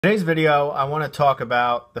Today's video, I want to talk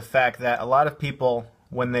about the fact that a lot of people,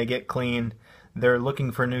 when they get clean, they're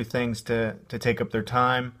looking for new things to take up their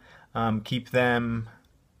time, keep them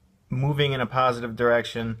moving in a positive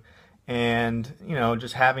direction, and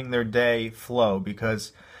just having their day flow.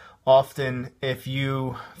 Because often, if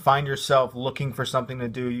you find yourself looking for something to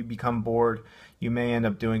do, you become bored. You may end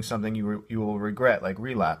up doing something you will regret, like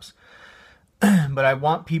relapse. But I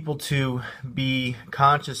want people to be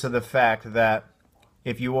conscious of the fact that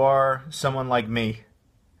if you are someone like me,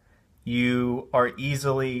 you are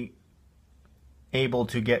easily able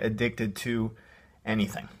to get addicted to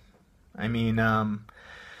anything. I mean,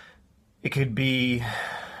 it could be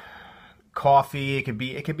coffee, it could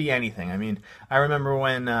be anything. I mean, I remember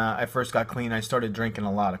when I first got clean, I started drinking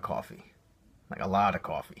a lot of coffee, like a lot of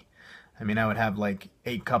coffee. I mean, I would have like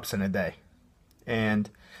 8 cups in a day, and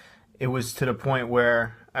it was to the point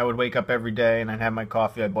where I would wake up every day and I'd have my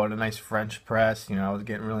coffee. I bought a nice French press. I was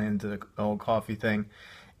getting really into the whole coffee thing.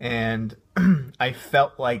 And I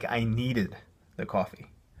felt like I needed the coffee.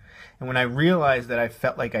 And when I realized that I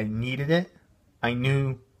felt like I needed it, I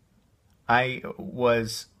knew I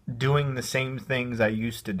was doing the same things I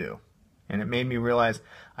used to do. And it made me realize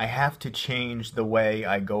I have to change the way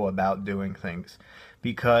I go about doing things.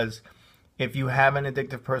 Because if you have an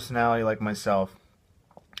addictive personality like myself,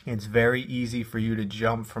 it's very easy for you to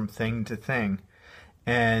jump from thing to thing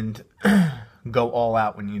and go all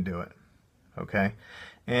out when you do it. Okay?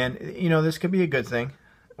 And, this could be a good thing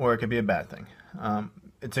or it could be a bad thing.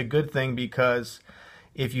 It's a good thing because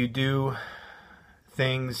if you do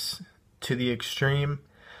things to the extreme,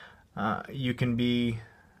 you can be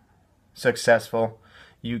successful.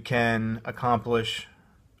 You can accomplish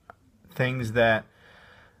things that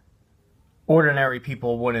ordinary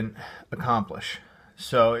people wouldn't accomplish.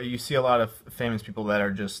 So you see a lot of famous people that are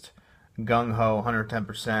just gung-ho,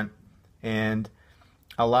 110%, and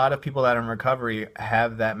a lot of people that are in recovery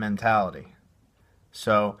have that mentality.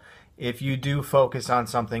 So if you do focus on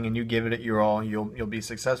something and you give it your all, you'll be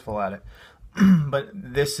successful at it. But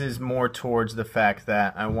this is more towards the fact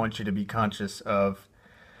that I want you to be conscious of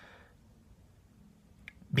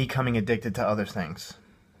becoming addicted to other things.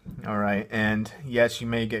 All right, and yes, you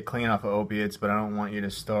may get clean off of opiates, but I don't want you to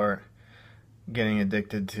start getting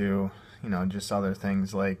addicted to just other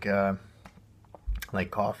things like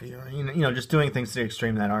coffee, or just doing things to the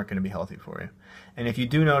extreme that aren't going to be healthy for you. And if you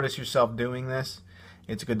do notice yourself doing this,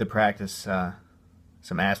 it's good to practice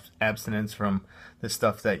some abstinence from the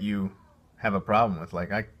stuff that you have a problem with.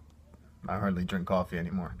 Like I hardly drink coffee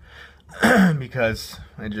anymore because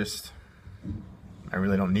I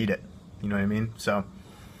really don't need it. You know what I mean? So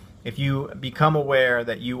if you become aware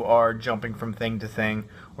that you are jumping from thing to thing,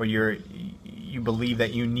 or you believe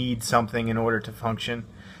that you need something in order to function,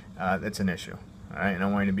 that's an issue. All right, and I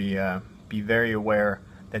want you to be very aware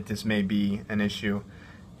that this may be an issue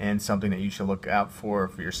and something that you should look out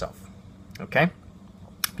for yourself. Okay?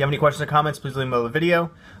 If you have any questions or comments, please leave them below the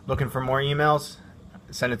video. Looking for more emails,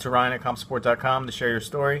 send it to ryan@compsupport.com to share your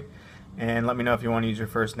story, and let me know if you want to use your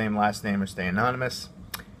first name, last name, or stay anonymous.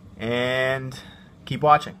 And keep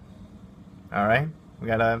watching. All right,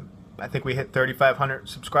 I think we hit 3,500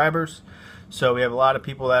 subscribers, so we have a lot of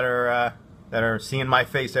people that are seeing my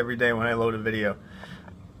face every day when I load a video,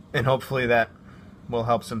 and hopefully that will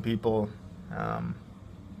help some people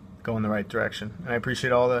go in the right direction. And I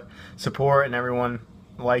appreciate all the support and everyone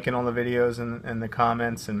liking all the videos and the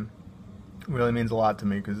comments, and it really means a lot to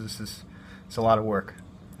me because it's a lot of work.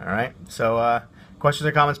 All right, so questions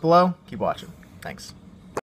or comments below. Keep watching. Thanks.